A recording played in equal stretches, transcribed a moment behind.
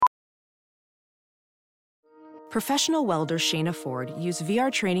Professional welder Shayna Ford used VR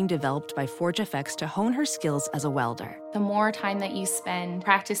training developed by ForgeFX to hone her skills as a welder. The more time that you spend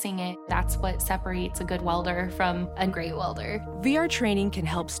practicing it, that's what separates a good welder from a great welder. VR training can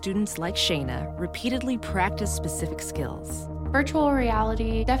help students like Shayna repeatedly practice specific skills. Virtual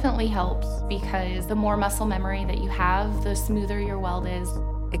reality definitely helps because the more muscle memory that you have, the smoother your weld is.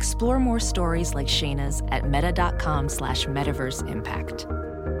 Explore more stories like Shayna's at meta.com/metaverseimpact.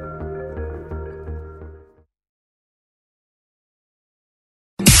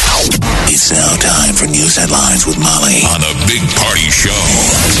 It's now time for news headlines with Molly on the Big Party Show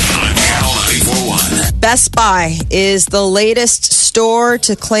on Channel 94.1. Best Buy is the latest store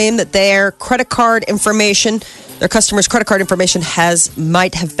to claim that their credit card information, their customers' credit card information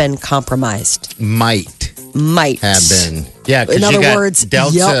might have been compromised. Might have been. Yeah, in other words,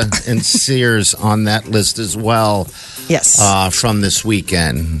 Delta and Sears on that list as well. Yes. From this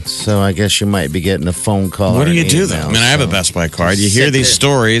weekend. So I guess you might be getting a phone call. What do you do then? I mean, I have a Best Buy card. You hear these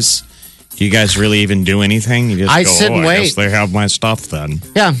stories. Do you guys really even do anything? You just sit and wait. I guess they have my stuff then.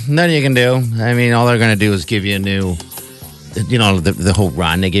 Yeah, nothing you can do. I mean, all they're going to do is give you a new, the whole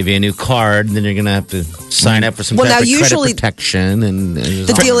run. They give you a new card, and then you're going to have to sign up for some type of credit protection. And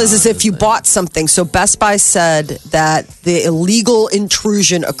the deal is if you bought something. So Best Buy said that the illegal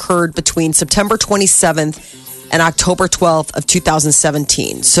intrusion occurred between September 27th and October 12th of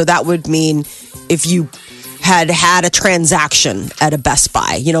 2017. So that would mean if you had a transaction at a Best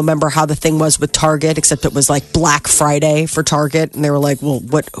Buy. Remember how the thing was with Target, except it was like Black Friday for Target. And they were like, well,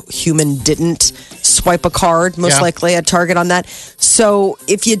 what human didn't swipe a card most likely at Target on that? So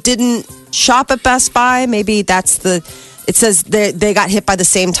if you didn't shop at Best Buy, maybe that's it says they got hit by the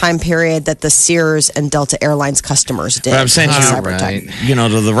same time period that the Sears and Delta Airlines customers did. But I'm saying right.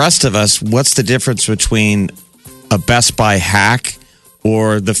 To the rest of us, what's the difference between a Best Buy hack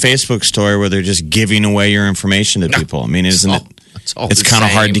or the Facebook story where they're just giving away your information to people? I mean, isn't it's kind of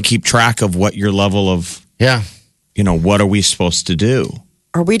hard to keep track of what your level of, what are we supposed to do?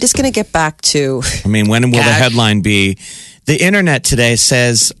 Are we just going to get back to... I mean, when will the headline be, the internet today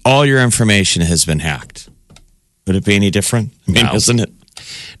says all your information has been hacked? Would it be any different? I mean, isn't it?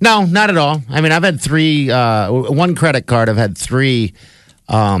 No, not at all. I mean, I've had one credit card. I've had three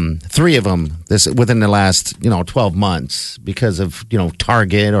of them within the last 12 months because of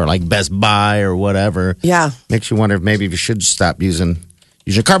Target or like Best Buy or whatever. Yeah, makes you wonder if maybe you should stop using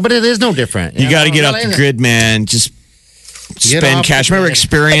your card, but it is no different. You got to get off the grid, man. Just spend cash. Remember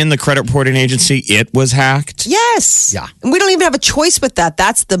Experian, the credit reporting agency? It was hacked. Yes. Yeah. And we don't even have a choice with that.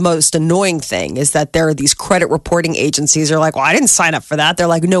 That's the most annoying thing is that there are these credit reporting agencies are like, well, I didn't sign up for that. They're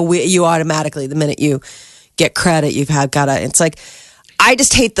like, no, you automatically, the minute you get credit, you've got to. It's like. I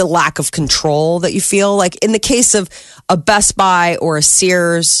just hate the lack of control that you feel. Like in the case of a Best Buy or a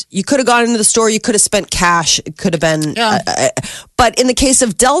Sears, you could have gone into the store, you could have spent cash, it could have been. But in the case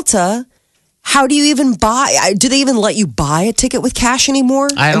of Delta, how do you even buy? Do they even let you buy a ticket with cash anymore?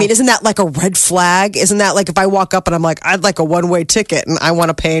 I mean, isn't that like a red flag? Isn't that like if I walk up and I'm like, I'd like a one-way ticket and I want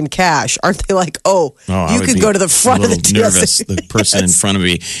to pay in cash? Aren't they like, you could go to the front of the nervous. The person in front of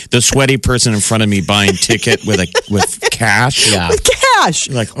me, the sweaty person in front of me buying ticket with cash. Yeah. With cash.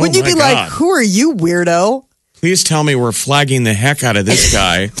 You're like, would you be like, who are you, weirdo? Please tell me we're flagging the heck out of this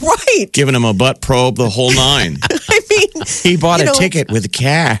guy. Right. Giving him a butt probe, the whole nine. I mean, he bought a ticket with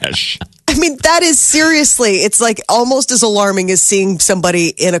cash. I mean, that is seriously, it's like almost as alarming as seeing somebody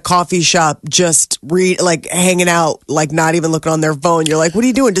in a coffee shop just hanging out, like not even looking on their phone. You're like, what are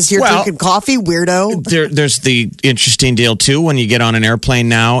you doing? Just here drinking coffee, weirdo? There's the interesting deal, too, when you get on an airplane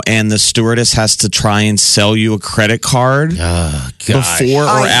now and the stewardess has to try and sell you a credit card before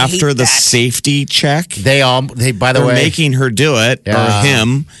or after the safety check. By the way, making her do it or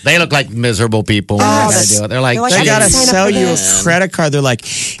him. They look like miserable people when they gotta do it. They're like they got to sell you a credit card. They're like,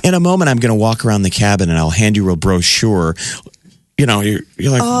 in a moment, I'm going to walk around the cabin and I'll hand you a brochure. You're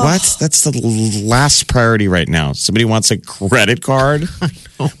like, what? That's the last priority right now. Somebody wants a credit card,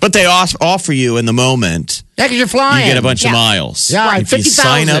 but they offer you in the moment. Yeah, because you're flying. You get a bunch of miles. Yeah, if you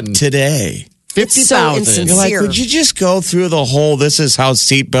sign up today. 50,000. You're like, would you just go through the whole? This is how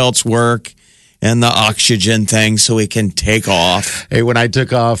seatbelts work. And the oxygen thing so we can take off. Hey, when I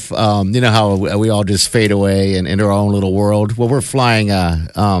took off, you know how we all just fade away and into our own little world? Well, we're flying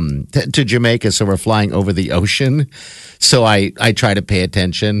to Jamaica, so we're flying over the ocean. So I try to pay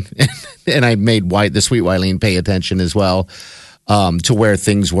attention. And I made the sweet Wileen pay attention as well to where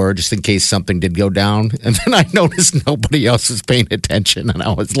things were, just in case something did go down. And then I noticed nobody else was paying attention. And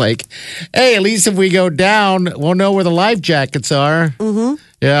I was like, hey, at least if we go down, we'll know where the life jackets are. Mm-hmm.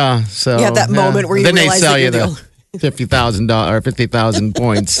 Yeah, so that moment where you then realize they sell you the $50,000 or 50,000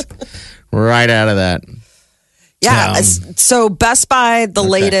 points right out of that. Yeah. So Best Buy, the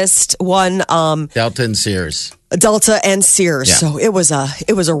latest one, Delta and Sears. Delta and Sears. Yeah. So it was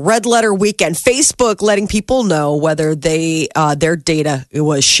a red letter weekend. Facebook letting people know whether their data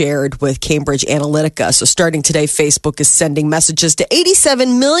was shared with Cambridge Analytica. So starting today, Facebook is sending messages to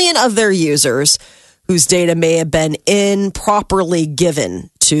 87 million of their users whose data may have been improperly given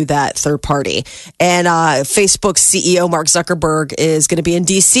to that third party. And Facebook's CEO, Mark Zuckerberg, is going to be in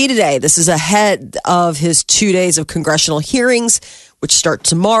D.C. today. This is ahead of his 2 days of congressional hearings, which start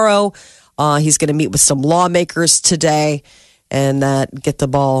tomorrow. He's going to meet with some lawmakers today and get the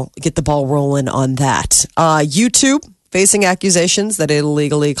ball rolling on that. YouTube facing accusations that it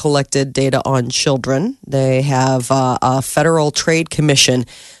illegally collected data on children. They have a Federal Trade Commission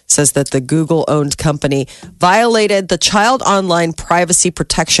says that the Google-owned company violated the Child Online Privacy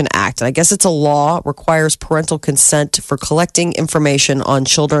Protection Act. And I guess it's a law, requires parental consent for collecting information on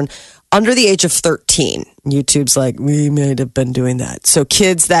children under the age of 13. YouTube's like, we might have been doing that. So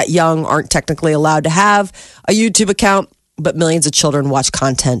kids that young aren't technically allowed to have a YouTube account, but millions of children watch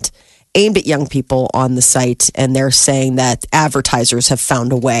content aimed at young people on the site. And they're saying that advertisers have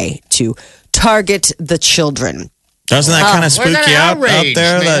found a way to target the children. Doesn't that kind of spook you out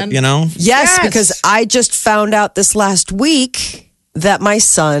there? Man. That, you know? Yes, because I just found out this last week that my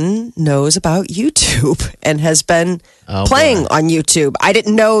son knows about YouTube and has been playing on YouTube. I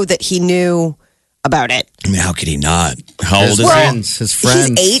didn't know that he knew about it. I mean, how could he not? How old is he? His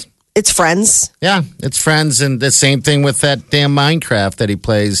friends. He's 8. It's friends. Yeah, it's friends. And the same thing with that damn Minecraft that he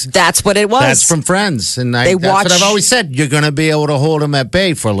plays. That's what it was. That's from friends. And that's what I've always said. You're going to be able to hold him at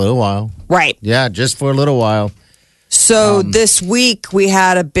bay for a little while. Right. Yeah, just for a little while. So this week we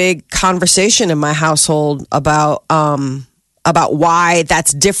had a big conversation in my household about why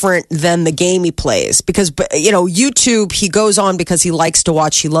that's different than the game he plays. Because, YouTube, he goes on because he likes to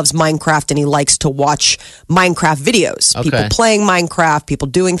watch, he loves Minecraft and he likes to watch Minecraft videos. Okay. People playing Minecraft, people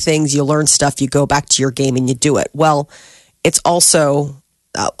doing things, you learn stuff, you go back to your game and you do it. Well, it's also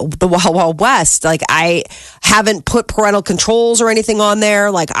the Wild Wild West. Like, I haven't put parental controls or anything on there.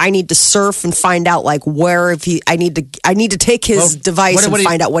 Like, I need to surf and find out like where I need to take his device and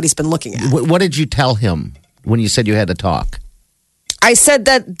find out what he's been looking at. What did you tell him when you said you had to talk? I said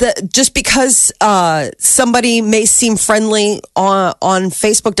that just because somebody may seem friendly on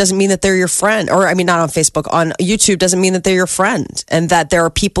Facebook doesn't mean that they're your friend. Or, I mean, not on Facebook, on YouTube doesn't mean that they're your friend. And that there are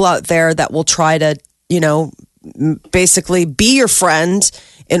people out there that will try to, basically be your friend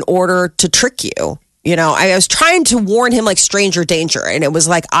in order to trick you. I was trying to warn him like stranger danger. And it was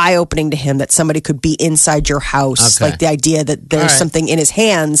like eye-opening to him that somebody could be inside your house. Okay. Like the idea that there's something in his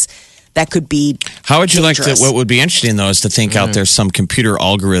hands that could be How would you dangerous. like to, what would be interesting though is to think out there some computer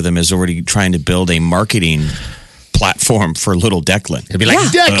algorithm is already trying to build a marketing platform for little Declan. It'd be like,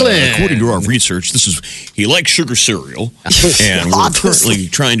 Declan! According to our research, he likes sugar cereal, and we're currently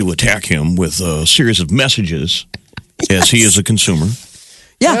trying to attack him with a series of messages as he is a consumer.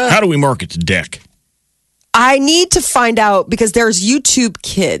 Yeah. How do we market to Deck? I need to find out because there's YouTube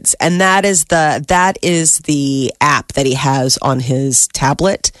Kids, and that is the app that he has on his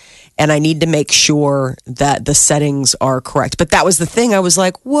tablet. And I need to make sure that the settings are correct. But that was the thing. I was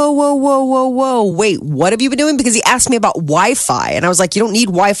like, whoa. Wait, what have you been doing? Because he asked me about Wi-Fi. And I was like, you don't need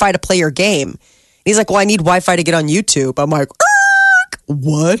Wi-Fi to play your game. And he's like, well, I need Wi-Fi to get on YouTube. I'm like,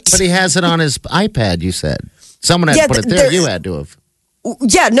 what? But he has it on his iPad, you said. Someone had to put it there. You had to have.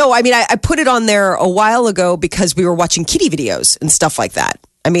 Yeah, no, I mean, I put it on there a while ago because we were watching kitty videos and stuff like that.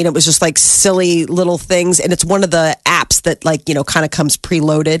 I mean, it was just like silly little things. And it's one of the apps that kind of comes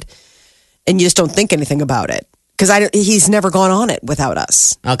preloaded. And you just don't think anything about it. Because he's never gone on it without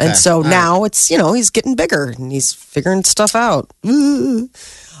us. Okay. And so now it's, he's getting bigger and he's figuring stuff out.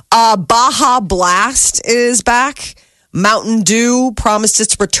 Baja Blast is back. Mountain Dew promised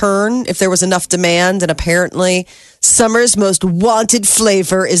its return if there was enough demand. And apparently summer's most wanted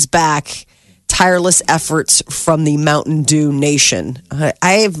flavor is back. Tireless efforts from the Mountain Dew Nation.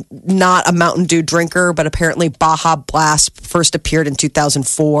 I'm not a Mountain Dew drinker, but apparently Baja Blast first appeared in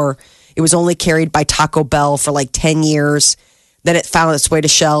 2004. It was only carried by Taco Bell for like 10 years. Then it found its way to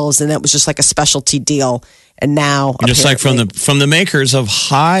shelves, and it was just like a specialty deal. And now, just like from the makers of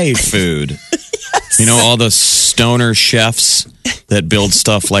High Food, yes. All the stoner chefs that build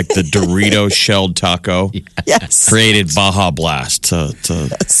stuff like the Dorito shelled taco, yes, created Baja Blast to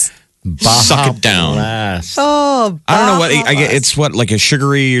Baja suck it down. Blast. Oh, I don't know what I get. It's like a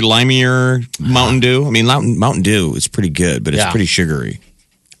sugary, limier Mountain Dew. I mean, Mountain Dew is pretty good, but it's pretty sugary.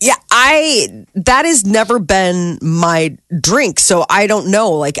 Yeah, that has never been my drink, so I don't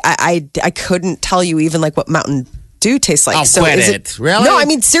know. Like, I couldn't tell you even like what Mountain do taste like. Oh, so quit is it. Really? No, I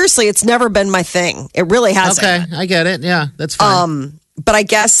mean, seriously, it's never been my thing. It really hasn't. Okay, I get it. Yeah, that's fine. But I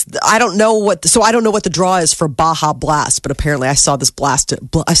guess I don't know what the draw is for Baja Blast. But apparently, I saw this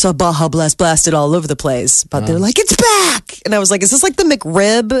I saw Baja Blast blasted all over the place. But they're like, it's back, and I was like, is this like the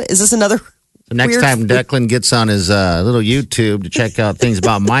McRib? Is this another? The next time Declan gets on his little YouTube to check out things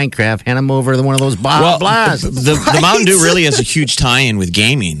about Minecraft, hand him over to one of those Baja Blasts. The Mountain Dew really has a huge tie-in with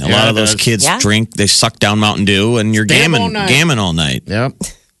gaming. A lot of those kids drink, they suck down Mountain Dew, and you're gamming all night. Yep.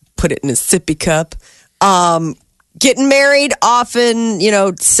 Put it in a sippy cup. Getting married, often,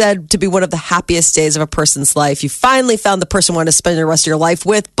 said to be one of the happiest days of a person's life. You finally found the person you want to spend the rest of your life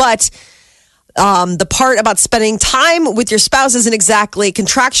with, but the part about spending time with your spouse isn't exactly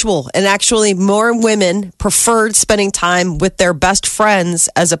contractual. And actually, more women preferred spending time with their best friends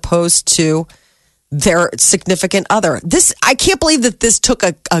as opposed to their significant other. I can't believe that this took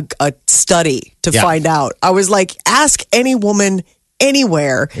a study to find out. I was like, ask any woman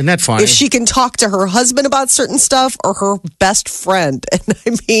anywhere. Isn't that funny? If she can talk to her husband about certain stuff or her best friend. And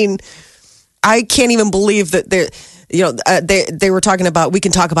I mean, I can't even believe that they were talking about, we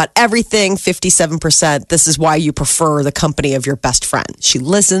can talk about everything, 57%. This is why you prefer the company of your best friend. She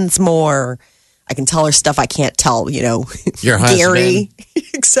listens more. I can tell her stuff I can't tell, your Gary.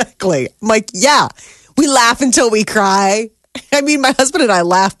 Exactly. I'm like, yeah, we laugh until we cry. I mean, my husband and I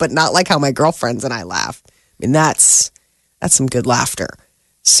laugh, but not like how my girlfriends and I laugh. I mean, that's some good laughter.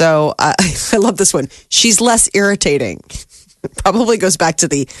 So I love this one. She's less irritating. Probably goes back to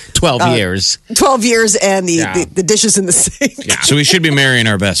the 12 years. 12 years and the dishes in the sink. Yeah. So we should be marrying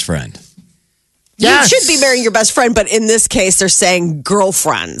our best friend. Yes. You should be marrying your best friend, but in this case, they're saying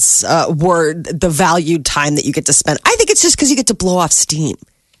girlfriends were the valued time that you get to spend. I think it's just because you get to blow off steam.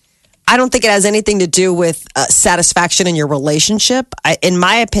 I don't think it has anything to do with satisfaction in your relationship. In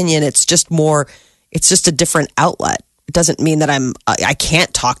my opinion, it's just a different outlet. It doesn't mean that I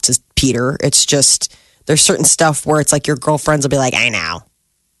can't talk to Peter. It's just, there's certain stuff where it's like your girlfriends will be like, I know.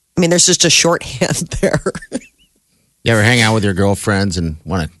 I mean, there's just a shorthand there. You ever hang out with your girlfriends and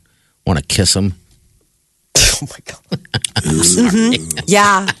want to kiss them? Oh my God. Mm-hmm.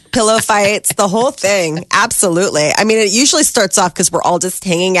 Yeah. Pillow fights, the whole thing. Absolutely. I mean, it usually starts off because we're all just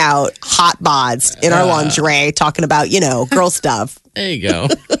hanging out, hot bods in our lingerie, talking about, girl stuff. There you go.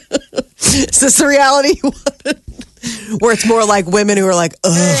 Is this the reality you wanted? Where it's more like women who are like,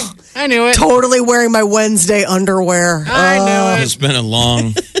 ugh. I knew it. Totally wearing my Wednesday underwear. I knew it. It's been a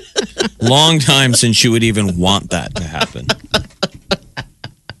long time since you would even want that to happen.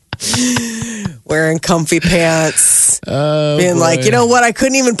 Wearing comfy pants. Being like, you know what? I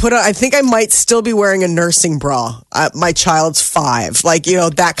couldn't even put on. I think I might still be wearing a nursing bra. My child's 5. Like,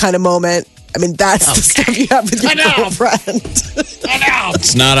 that kind of moment. I mean, that's the stuff you have with your girlfriend. I know.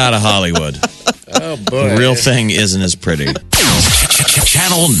 It's not out of Hollywood. Oh, boy. The real thing isn't as pretty.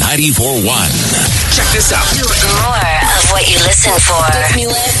 Channel 94.1. Check this out. More of what you listen for. Gets me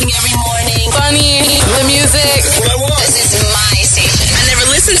laughing every morning. Funny. The music. This is my station. I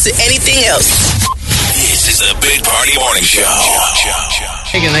never listen to anything else. This is the Big Party Morning Show.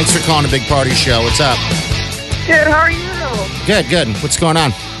 Hey, again, thanks for calling the Big Party Show. What's up? Good, how are you? Good. What's going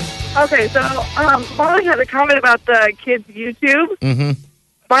on? Okay, so Molly had a comment about the kids' YouTube. Mm-hmm.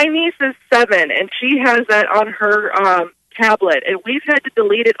 My niece is 7, and she has that on her tablet, and we've had to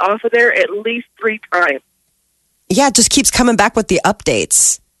delete it off of there at least 3 times. Yeah, it just keeps coming back with the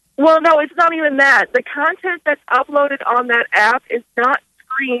updates. Well, no, it's not even that. The content that's uploaded on that app is not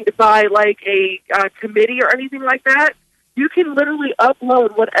screened by, like, a committee or anything like that. You can literally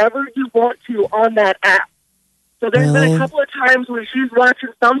upload whatever you want to on that app. So there's been a couple of times when she's watching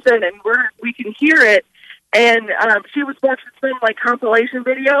something and we can hear it, and she was watching some like compilation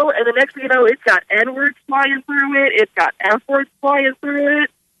video, and the next thing you know, it's got N-words flying through it, it's got F-words flying through it,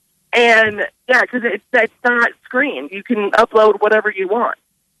 and yeah, because it's not screened. You can upload whatever you want.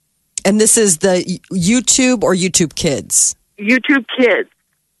 And this is the YouTube or YouTube Kids? YouTube Kids.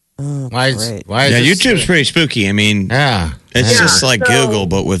 Oh, why is YouTube's pretty spooky. I mean, it's just like so, Google,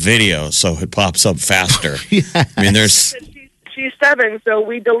 but with video, so it pops up faster. Yes. I mean, there's... She's 7, so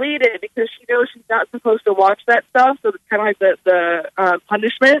we delete it because she knows she's not supposed to watch that stuff, so it's kind of like the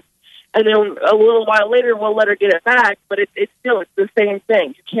punishment. And then a little while later, we'll let her get it back, but it's still the same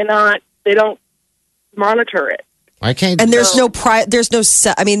thing. They don't monitor it. I can't. And there's no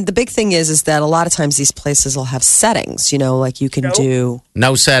set. I mean, the big thing is that a lot of times these places will have settings, like you can do.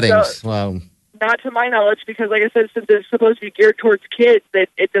 No settings. So, well, not to my knowledge, because like I said, since it's supposed to be geared towards kids,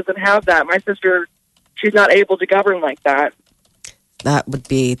 it doesn't have that. My sister, she's not able to govern like that.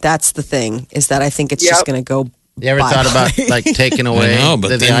 That's the thing, is that I think it's just going to go You ever thought about like taking away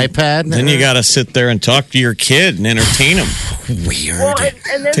the iPad? Then you got to sit there and talk to your kid and entertain him. Weird. Well,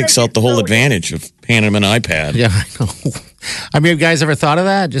 and then Takes out the whole advantage of handing him an iPad. Yeah, I know. I mean, have you guys ever thought of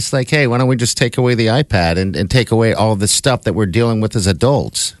that? Just like, hey, why don't we just take away the iPad and take away all the stuff that we're dealing with as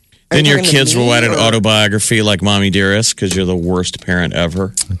adults? Then your kids will write an autobiography like Mommy Dearest because you're the worst parent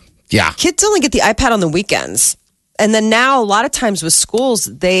ever. Yeah. Kids only get the iPad on the weekends. And then now, a lot of times with schools,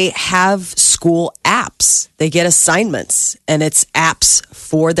 they have school apps. They get assignments, and it's apps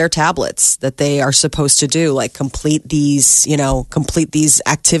for their tablets that they are supposed to do, like complete these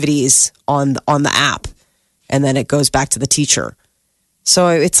activities on the app, and then it goes back to the teacher. So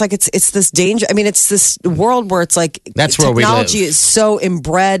it's like it's this danger. I mean, it's this world where it's like that's where technology we live. is so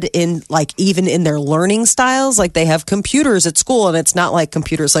inbred in like even in their learning styles. Like they have computers at school, and it's not like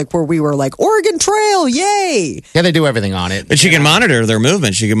computers like where we were like Oregon Trail, yay! Yeah, they do everything on it. But you can monitor their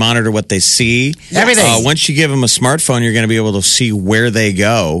movements. You can monitor what they see. Everything. Once you give them a smartphone, you're going to be able to see where they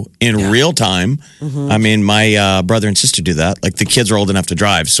go in real time. I mean, my brother and sister do that. Like the kids are old enough to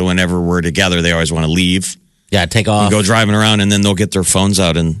drive, so whenever we're together, they always want to leave. Yeah, take off. And go driving around, and then they'll get their phones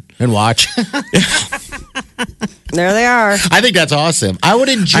out and watch. There they are. I think that's awesome. I would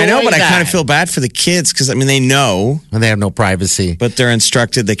enjoy I know, but that. I kind of feel bad for the kids because, I mean, they know. And they have no privacy. But they're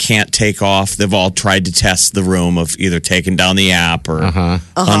instructed they can't take off. They've all tried to test the room of either taking down the app or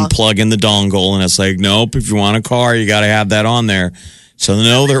unplugging the dongle. And it's like, nope, if you want a car, you got to have that on there. So they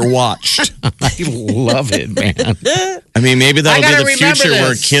know they're watched. I love it, man. I mean, maybe that'll be the future this.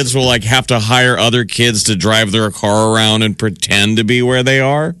 where kids will like have to hire other kids to drive their car around and pretend to be where they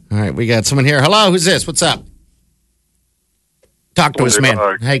are. All right, we got someone here. Hello, who's this? What's up? Talk to us,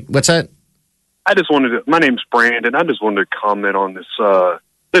 man. Hey, what's that? I just wanted to. My name's Brandon. I just wanted to comment on this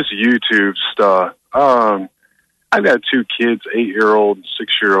this YouTube stuff. I've got two kids, 8-year-old and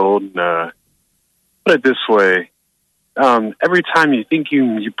 6-year-old. And put it this way: every time you think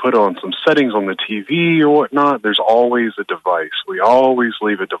you put on some settings on the TV or whatnot, there's always a device. We always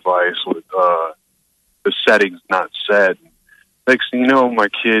leave a device with the settings not set. Next thing you know, my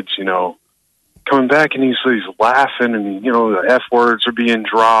kids, coming back and he's laughing and, the F words are being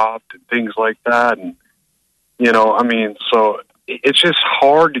dropped and things like that. And, I mean, so it's just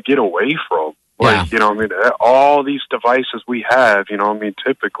hard to get away from. Like, all these devices we have,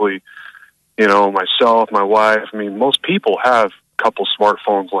 typically, myself, my wife, most people have a couple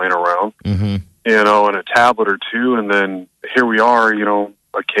smartphones laying around, and a tablet or two. And then here we are,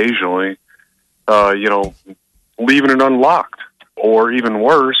 occasionally, leaving it unlocked. Or even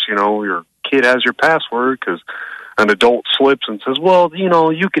worse, your kid has your password because an adult slips and says, well,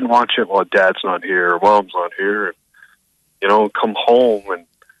 you can watch it while dad's not here or mom's not here. And, come home. And,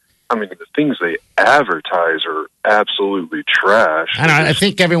 the things they advertise are absolutely trash. I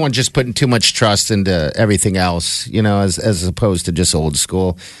think everyone's just putting too much trust into everything else, as opposed to just old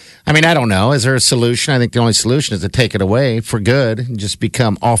school. I don't know. Is there a solution? I think the only solution is to take it away for good and just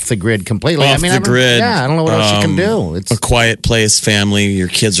become off the grid completely. Off the grid. Yeah, I don't know what else you can do. It's a quiet place family. Your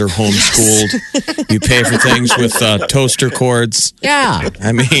kids are homeschooled. You pay for things with toaster cords. Yeah.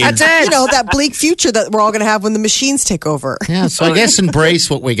 That's it. That bleak future that we're all going to have when the machines take over. Yeah, so I guess embrace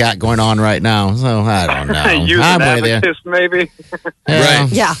what we got going on right now. So I don't know. Use an abacus, maybe. Yeah.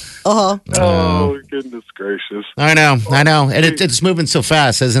 Right. Yeah. Oh, goodness gracious. I know. And it's moving so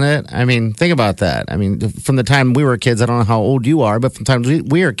fast, isn't it? Think about that. From the time we were kids, I don't know how old you are, but from the time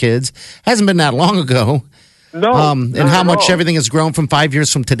we were kids, hasn't been that long ago. No. And how much everything has grown from 5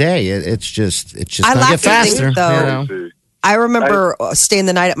 years from today. It's just I going to get faster. Though, I remember staying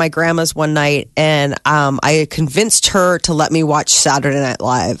the night at my grandma's one night, and I convinced her to let me watch Saturday Night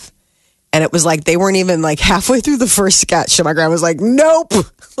Live. And it was like they weren't even like halfway through the first sketch. And my grandma was like, nope.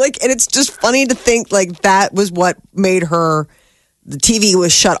 And it's just funny to think like that was what made her, the TV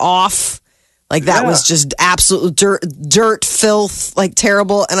was shut off. Like that was just absolute dirt, filth, like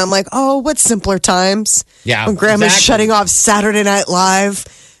terrible. And I'm like, oh, what simpler times. Yeah. When grandma's shutting off Saturday Night Live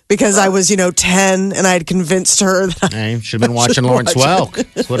because I was, 10 and I had convinced her that I should have been watching Lawrence Welk.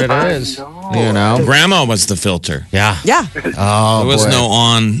 That's what it is. Grandma was the filter. Yeah. Yeah. Oh, there was no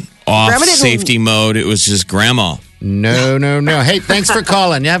on-off safety mode. It was just grandma. No. Hey, thanks for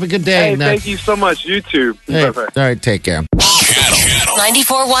calling. You have a good day. Hey, thank you so much, YouTube. Hey, all right, take care. Channel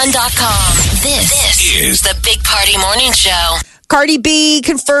 941.com. This is the Big Party Morning Show. Cardi B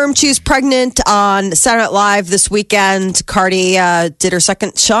confirmed she was pregnant on Saturday Night Live this weekend. Cardi did her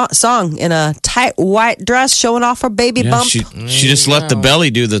second song in a tight white dress, showing off her baby bump. She just let the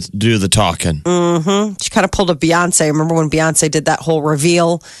belly do the talking. Mm-hmm. She kind of pulled a Beyonce. Remember when Beyonce did that whole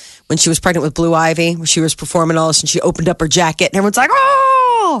reveal when she was pregnant with Blue Ivy, when she was performing all this, and she opened up her jacket, and everyone's like,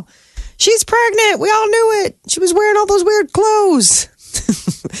 "Oh!" She's pregnant. We all knew it. She was wearing all those weird clothes.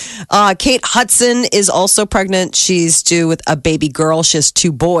 Kate Hudson is also pregnant. She's due with a baby girl. She has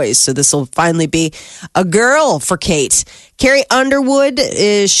 2 boys, so this will finally be a girl for Kate. Carrie Underwood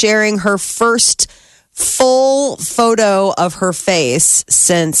is sharing her first full photo of her face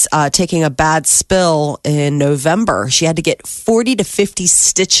since taking a bad spill in November. She had to get 40 to 50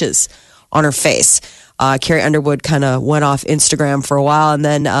 stitches on her face. Carrie Underwood kind of went off Instagram for a while, and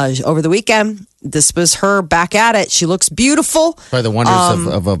then over the weekend, this was her back at it. She looks beautiful. By the wonders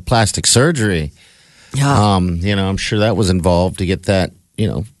of a plastic surgery. Yeah. I'm sure that was involved to get that,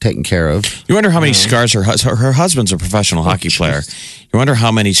 taken care of. You wonder how many scars her husband's a professional hockey player. You wonder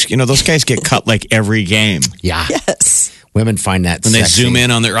how many, those guys get cut like every game. Yeah. Yes. Women find that when sexy. they zoom in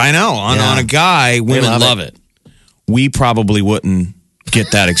on on a guy, women love it. We probably wouldn't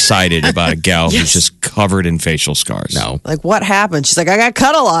get that excited about a gal who's just covered in facial scars. No. Like, what happened? She's like, I got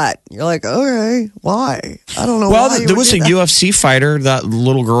cut a lot. You're like, okay, why? I don't know why. Well, there was a UFC fighter, that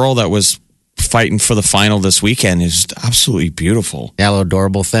little girl that was fighting for the final this weekend is absolutely beautiful. Yeah, little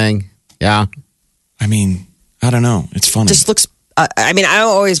adorable thing. Yeah. I mean, I don't know. It's funny. Just looks, I'm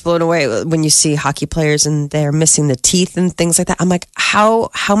always blown away when you see hockey players and they're missing the teeth and things like that. I'm like, how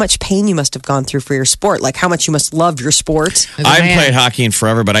much pain you must have gone through for your sport. Like, how much you must love your sport. I haven't played hockey in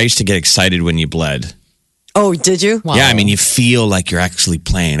forever, but I used to get excited when you bled. Oh, did you? Wow. Yeah, I mean, you feel like you're actually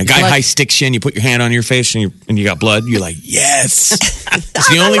playing. A guy high sticks you and you put your hand on your face and you got blood. You're like, yes. It's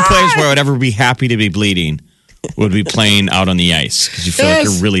the only place where I would ever be happy to be bleeding would be playing out on the ice because you feel like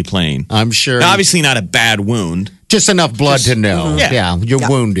you're really playing. I'm sure. Now, obviously not a bad wound. Just enough blood to know. Yeah, you're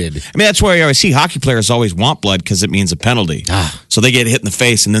wounded. I mean, that's why I always see hockey players always want blood because it means a penalty. So they get hit in the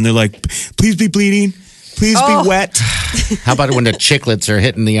face and then they're like, please be bleeding. Please be wet. How about when the chiclets are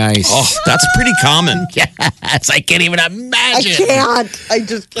hitting the ice? Oh, that's pretty common. Yes, I can't even imagine. I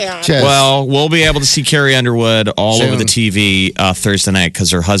just can't. Well, we'll be able to see Carrie Underwood all over the TV Thursday night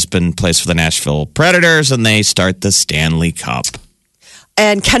because her husband plays for the Nashville Predators and they start the Stanley Cup.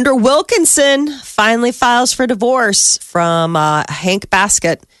 And Kendra Wilkinson finally files for divorce from Hank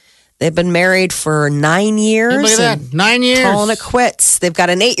Baskett. They've been married for 9 years. Look at that. 9 years. Calling it quits. They've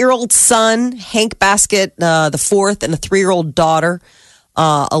got an 8-year-old son, Hank Baskett, the 4th, and a 3-year-old daughter,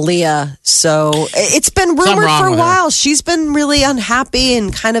 Aaliyah. So it's been rumored for a while. She's been really unhappy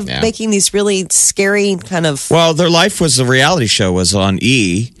and kind of making these really scary kind of... Well, their life was, the reality show was on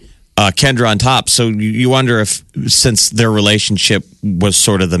E! Kendra on top. So you wonder if, since their relationship was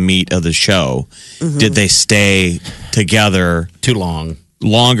sort of the meat of the show, did they stay together too long?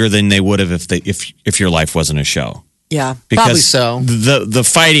 Longer than they would have if your life wasn't a show. Yeah, probably so. The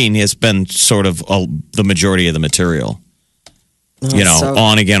fighting has been sort of the majority of the material.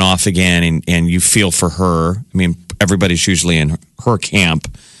 On again, off again, and you feel for her. I mean, everybody's usually in her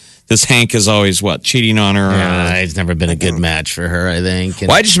camp. This Hank is always cheating on her. It's never been a good match for her, I think.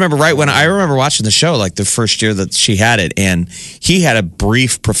 Well, I just remember when I remember watching the show, like the first year that she had it, and he had a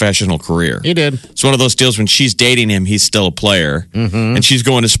brief professional career. He did. It's one of those deals when she's dating him, he's still a player, and she's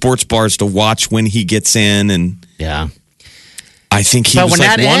going to sports bars to watch when he gets in, and I think he was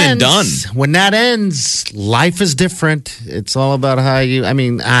like one and done. When that ends, life is different. It's all about how you. I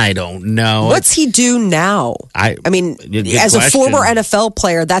mean, I don't know. What's he do now? I mean, as a former NFL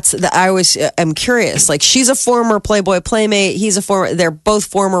player, I always am curious. Like, she's a former Playboy playmate. He's a former. They're both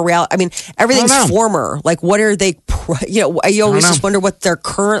former reality. I mean, everything's former. Like, what are they? You always just wonder what their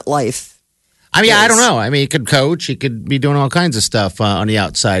current life. I mean, I don't know. I mean, he could coach. He could be doing all kinds of stuff on the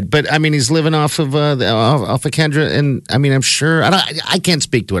outside. But I mean, he's living off of Kendra, and I mean, I'm sure. I can't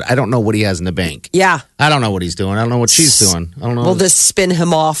speak to it. I don't know what he has in the bank. Yeah, I don't know what he's doing. I don't know what she's doing. I don't know. Will this spin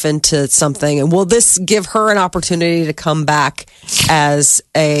him off into something, and will this give her an opportunity to come back as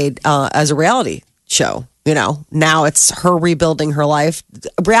a reality show? Now it's her rebuilding her life.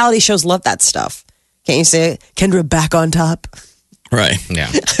 Reality shows love that stuff. Can't you say it? Kendra back on top? Right. Yeah.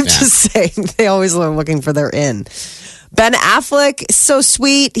 I'm just saying, they always are looking for their in. Ben Affleck, so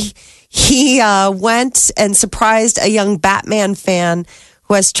sweet. He went and surprised a young Batman fan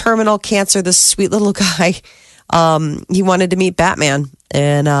who has terminal cancer. This sweet little guy. He wanted to meet Batman.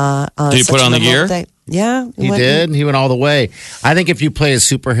 And did he put on the gear? Yeah. He did. He went all the way. I think if you play a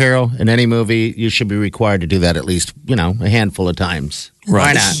superhero in any movie, you should be required to do that at least, a handful of times.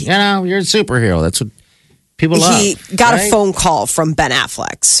 Right. Why not? You're a superhero. That's what people love. He got a phone call from Ben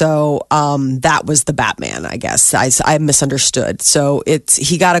Affleck. So that was the Batman, I guess. I misunderstood. So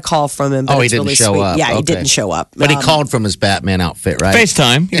he got a call from him. But he didn't really show sweet. up. Yeah, he Okay. didn't show up. But he called from his Batman outfit, right?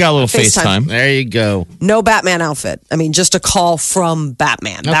 FaceTime. You got a little FaceTime. There you go. No Batman outfit. I mean, just a call from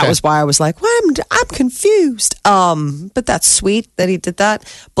Batman. That Okay. was why I was like, well, I'm confused. But that's sweet that he did that.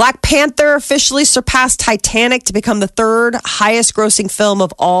 Black Panther officially surpassed Titanic to become the third highest grossing film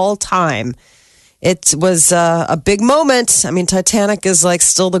of all time. It was a big moment. I mean, Titanic is like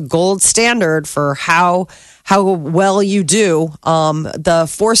still the gold standard for how well you do. The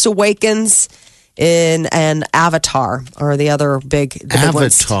Force Awakens and Avatar are the other big ones.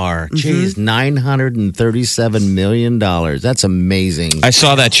 Avatar. Jeez, $937 million. That's amazing. I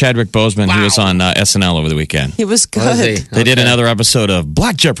saw that Chadwick Boseman. He was on SNL over the weekend. He was good. Was he? They did another episode of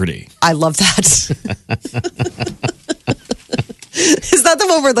Black Jeopardy. I love that. Is that the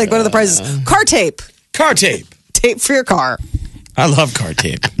one where like one of the prizes? Car tape. Car tape. Tape for your car. I love car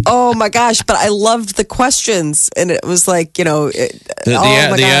tape. Oh my gosh, but I loved the questions. And it was like, you know,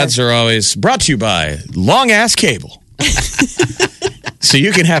 The ads are always brought to you by Long Ass Cable. So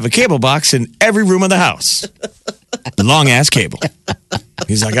you can have a cable box in every room of the house. Long Ass Cable.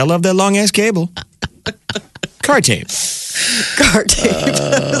 He's like, I love that long ass cable. Car tape. Car tape.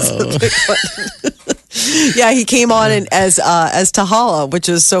 That was a big one. Yeah, he came on as Tahala, which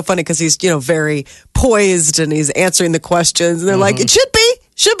is so funny because he's, you know, very poised and he's answering the questions. And they're like, it should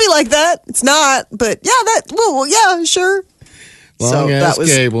be like that. It's not, but yeah, sure. Long ass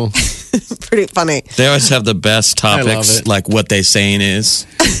cable. Pretty funny. They always have the best topics, like what they saying is.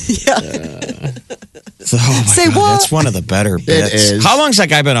 Yeah. So, oh my Say God, what? that's one of the better bits. It is. How long's that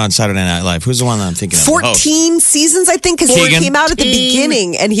guy been on Saturday Night Live? Who's the one that I'm thinking of? 14 seasons, I think, because he Keegan. came out at the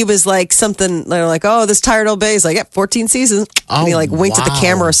beginning and he was like something, they're like, oh, this tired old bay. He's like, yeah, 14 seasons. And he like winked at the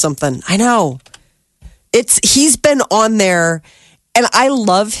camera or something. I know. He's been on there and I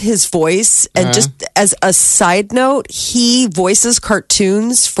love his voice. And just as a side note, he voices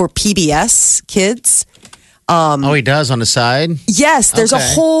cartoons for PBS Kids. He does on the side? Yes, there's a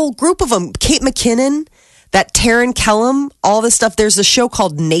whole group of them. Kate McKinnon, that Taran Kellam, all this stuff. There's a show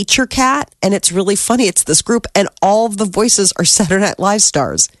called Nature Cat, and it's really funny. It's this group, and all of the voices are Saturday Night Live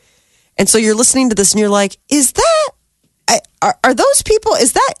stars. And so you're listening to this, and you're like, "Is that? Are those people?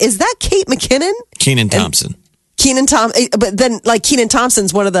 Is that Kate McKinnon? Kenan Thompson. Kenan Thompson, but then like Kenan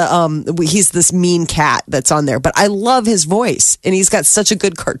Thompson's one of the he's this mean cat that's on there. But I love his voice, and he's got such a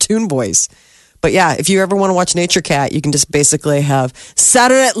good cartoon voice. But yeah, if you ever want to watch Nature Cat, you can just basically have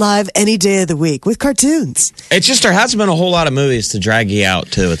Saturday Night Live any day of the week with cartoons. It's just there hasn't been a whole lot of movies to drag you out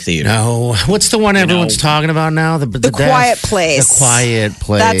to a theater. No. What's the one everyone's talking about now? The Quiet Place. The Quiet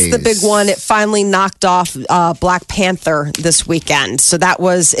Place. That's the big one. It finally knocked off Black Panther this weekend. So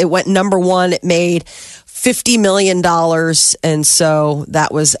it went number one. It made $50 million. And so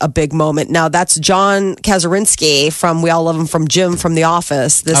that was a big moment. Now that's John Krasinski we all love him from Jim from The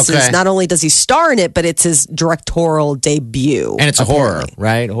Office. This is not only does he star in it, but it's his directorial debut. And it's a horror,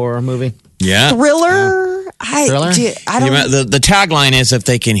 right? Horror movie? Yeah. Thriller? I don't. The tagline is if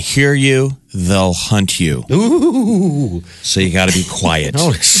they can hear you, they'll hunt you. Ooh. So you got to be quiet.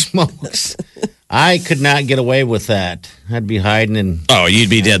 Holy smokes. I could not get away with that. I'd be hiding in. Oh, you'd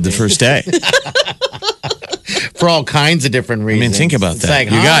be dead the first day. For all kinds of different reasons. I mean, think about It's that.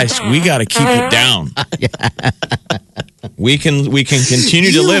 like, You guys, we got to keep it down. We can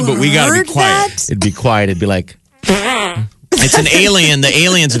continue to live, but we got to be quiet. It'd be quiet. It'd be like. It's an alien. The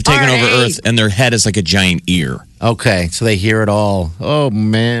aliens have taken over Earth, and their head is like a giant ear. Okay, so they hear it all. Oh,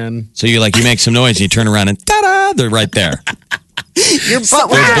 man. So you make some noise, and you turn around, and ta-da, they're right there. Your butt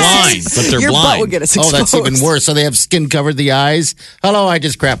They're blind, but they're Your butt blind. would get us exposed. Oh, that's even worse. So they have skin covered the eyes. Hello, I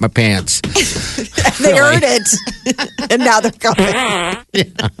just crapped my pants. They heard it, and now they're coming.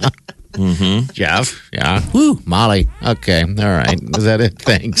 Jeff, yeah. Woo, Molly. Okay, all right. Is that it?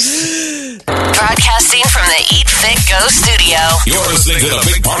 Thanks. Broadcasting from the Eat Fit Go studio. You're listening to the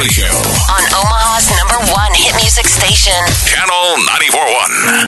Big Party Show On Omaha's #1 hit music station. Channel 94.1.